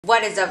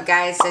What is up,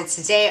 guys? So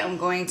today I'm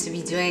going to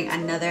be doing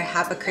another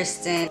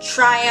hapakristin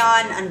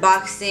try-on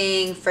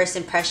unboxing, first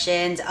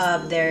impressions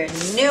of their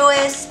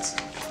newest,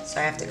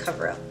 sorry I have to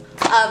cover up,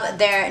 of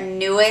their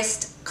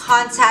newest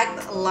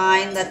contact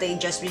line that they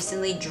just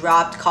recently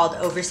dropped called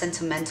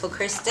Oversentimental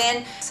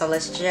Kristin. So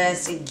let's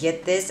just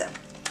get this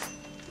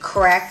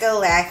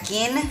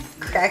crack-a-lackin'.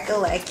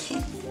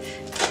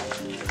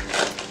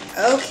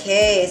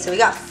 Okay, so we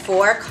got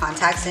 4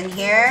 contacts in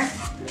here.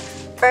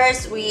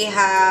 First we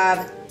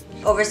have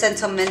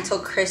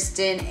Oversentimental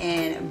Kristin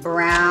in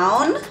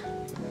brown.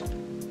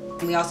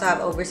 We also have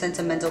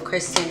Oversentimental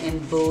Kristin in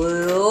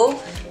blue.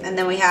 And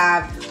then we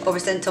have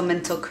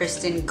Oversentimental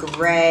Kristin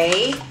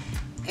gray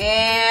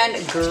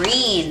and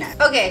green.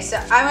 Okay, so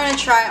I'm gonna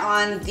try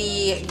on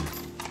the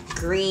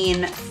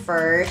green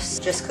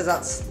first, just because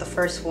that's the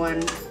first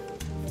one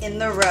in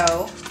the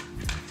row,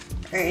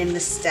 or in the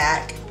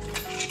stack.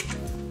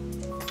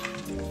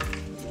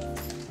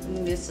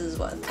 This is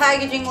what the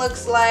packaging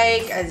looks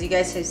like, as you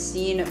guys have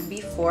seen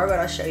before, but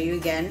I'll show you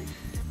again.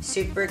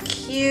 Super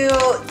cute.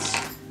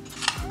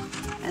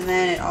 And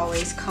then it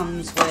always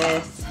comes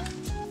with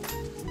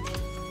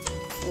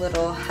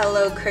little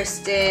 "Hello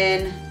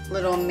Kristin"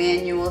 little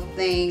manual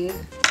thing.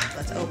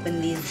 Let's open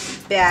these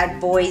bad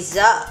boys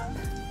up.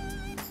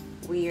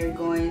 We are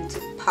going to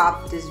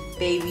pop this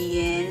baby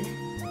in.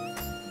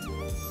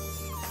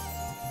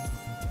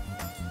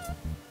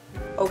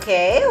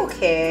 Okay.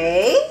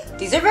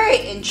 These are very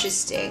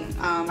interesting.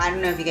 I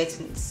don't know if you guys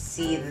can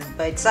see this,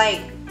 but it's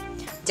like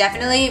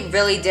definitely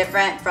really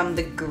different from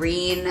the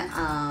green.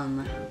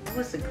 What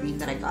was the green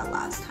that I got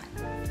last time?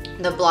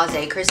 The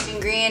Blase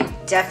Kristin green.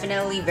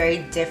 Definitely very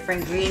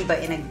different green,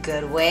 but in a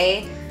good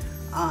way.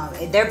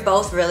 They're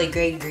both really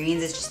great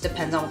greens. It just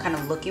depends on what kind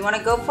of look you want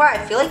to go for. I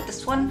feel like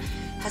this one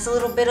has a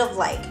little bit of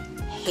like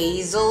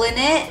hazel in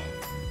it.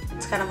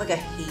 It's kind of like a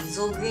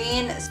hazel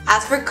green.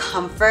 As for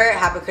comfort,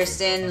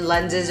 hapakristin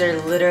lenses are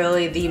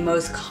literally the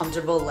most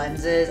comfortable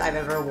lenses I've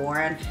ever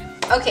worn.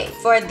 Okay,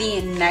 for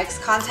the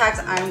next contacts,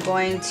 I'm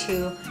going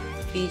to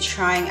be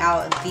trying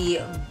out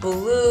the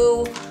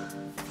blue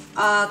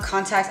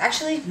contacts.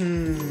 Actually,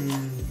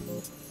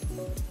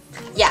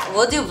 yeah,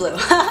 we'll do blue.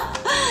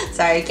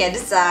 Sorry, I can't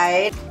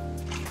decide.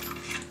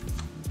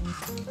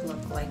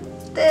 Look like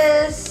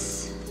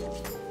this.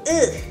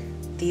 Ugh.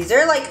 These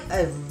are like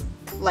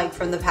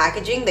from the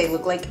packaging, they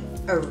look like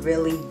a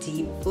really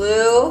deep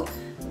blue,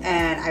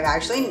 and I've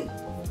actually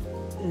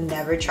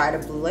never tried a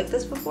blue like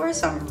this before,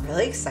 so I'm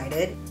really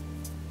excited.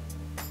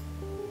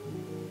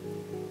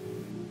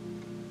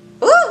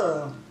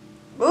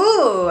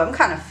 Ooh, I'm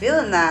kind of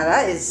feeling that.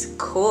 That is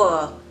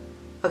cool.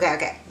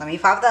 Okay, let me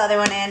pop the other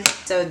one in.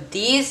 So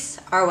these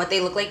are what they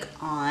look like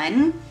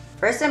on.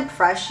 First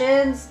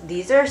impressions,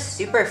 these are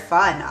super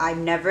fun. I've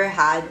never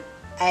had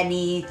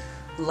any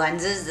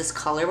lenses this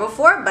color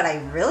before, but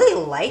I really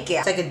like it.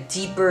 It's like a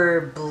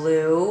deeper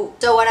blue.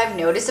 So what I've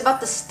noticed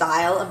about the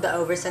style of the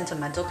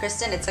Oversentimental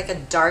Kristin, it's like a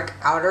dark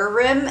outer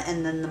rim,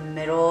 and then the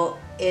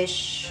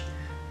middle-ish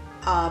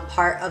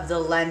part of the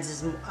lens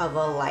is of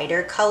a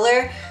lighter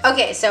color.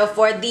 Okay, so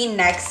for the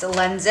next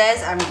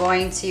lenses, I'm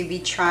going to be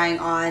trying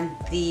on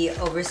the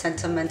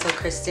Oversentimental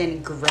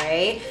Kristin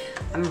gray.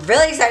 I'm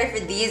really excited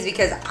for these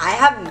because I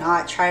have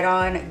not tried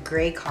on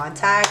gray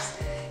contacts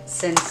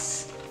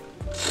since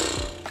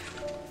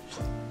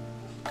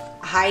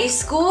high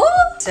school,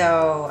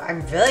 so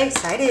I'm really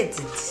excited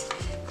to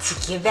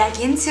get back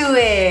into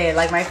it.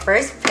 Like my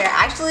first pair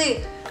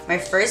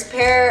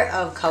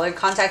of colored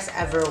contacts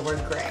ever were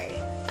gray.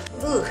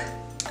 Ooh.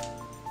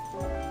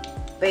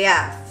 But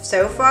yeah,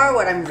 so far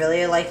what I'm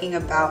really liking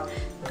about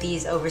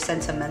these the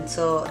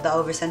Oversentimental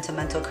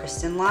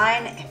Kristin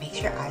line, it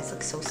makes your eyes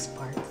look so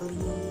sparkly,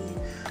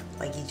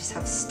 like you just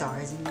have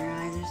stars in your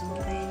eyes or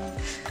something.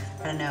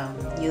 I don't know,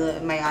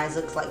 my eyes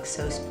look like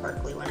so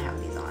sparkly when I have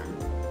these on.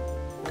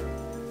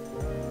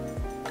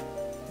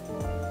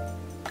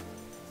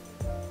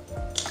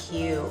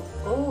 Cute.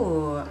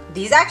 Ooh,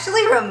 these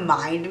actually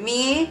remind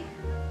me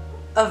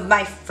of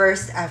my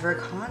first ever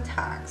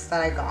contacts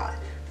that I got,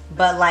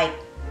 but like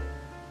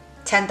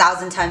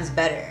 10,000 times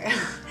better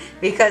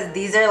because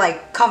these are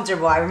like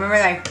comfortable. I remember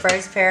my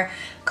first pair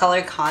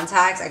colored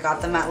contacts, I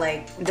got them at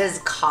like this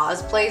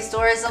cosplay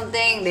store or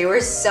something. They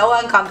were so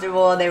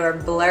uncomfortable, they were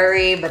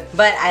blurry, but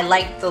I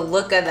liked the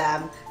look of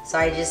them, so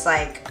I just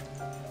like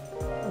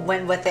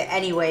went with it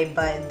anyway.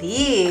 But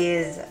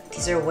these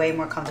are way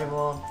more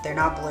comfortable. They're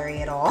not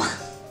blurry at all.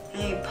 Let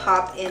me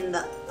pop in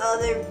the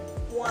other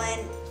one.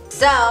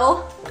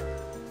 So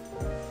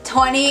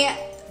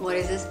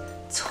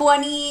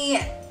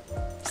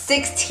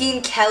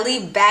 2016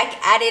 Kelly back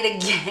at it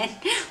again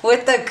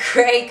with the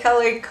gray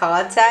colored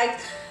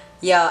contacts.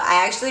 Yo,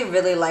 I actually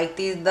really like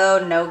these though,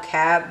 no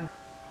cap.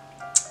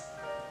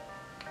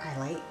 I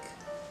like.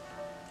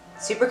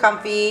 Super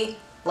comfy,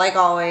 like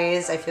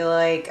always. I feel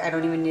like I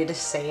don't even need to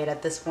say it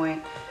at this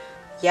point.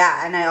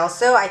 Yeah, and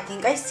I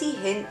think I see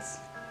hints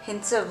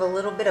of a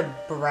little bit of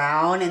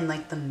brown in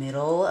like the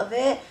middle of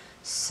it.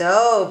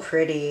 So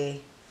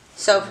pretty.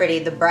 So pretty.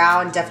 The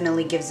brown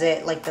definitely gives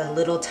it like the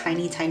little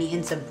tiny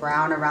hints of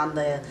brown around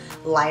the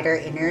lighter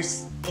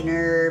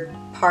inner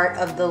part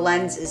of the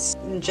lens.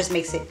 Just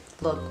makes it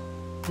look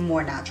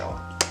more natural.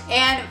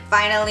 And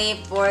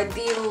finally, for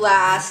the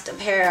last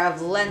pair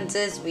of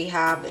lenses, we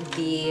have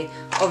the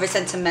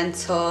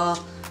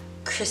oversentimental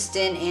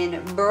Kristin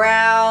in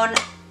brown.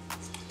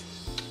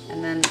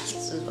 And then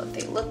this is what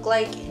they look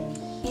like in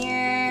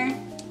here.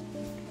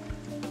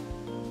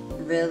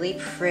 Really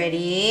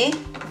pretty.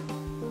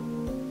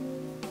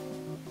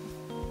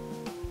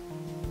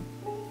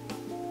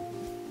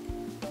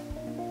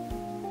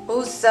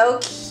 Oh, so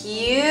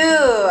cute.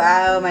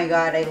 Oh my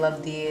god, I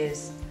love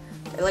these.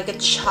 They're like a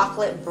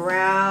chocolate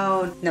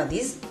brown. No,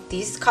 these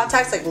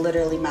contacts like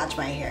literally match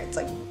my hair. It's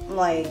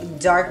like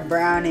dark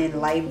brown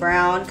and light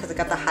brown because I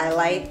got the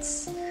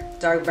highlights.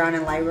 Dark brown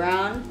and light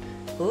brown.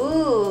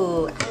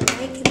 Ooh, I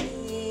like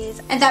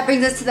these. And that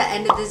brings us to the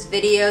end of this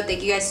video.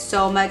 Thank you guys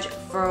so much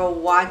for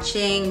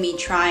watching me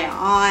try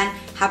on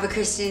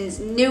hapakristin's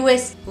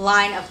newest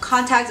line of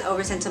contacts,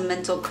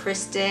 Oversentimental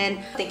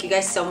Kristin. Thank you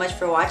guys so much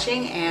for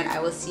watching, and I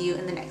will see you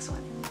in the next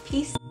one.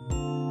 Peace.